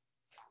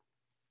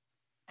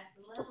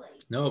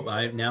 Nope.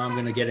 Now I'm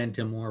going to get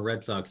into more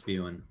Red Sox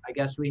viewing. I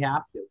guess we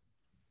have to.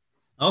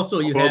 Also,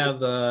 you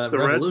have the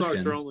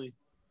Revolution.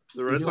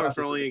 Red Sox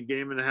are only a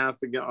game and a half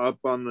to get up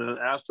on the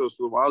Astros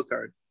for the wild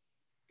card.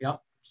 Yep.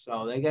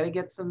 So they got to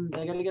get some.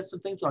 They got to get some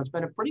things going. It's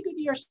been a pretty good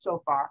year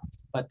so far,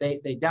 but they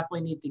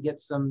definitely need to get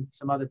some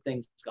other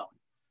things going.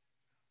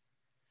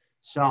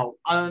 So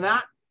other than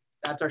that,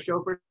 that's our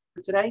show for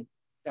today.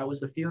 That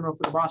was the funeral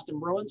for the Boston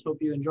Bruins. Hope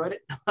you enjoyed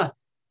it.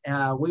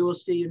 We will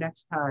see you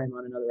next time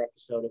on another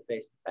episode of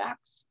Face the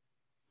Facts.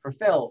 For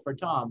Phil, for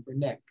Tom, for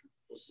Nick,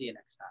 we'll see you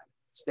next time.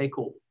 Stay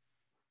cool.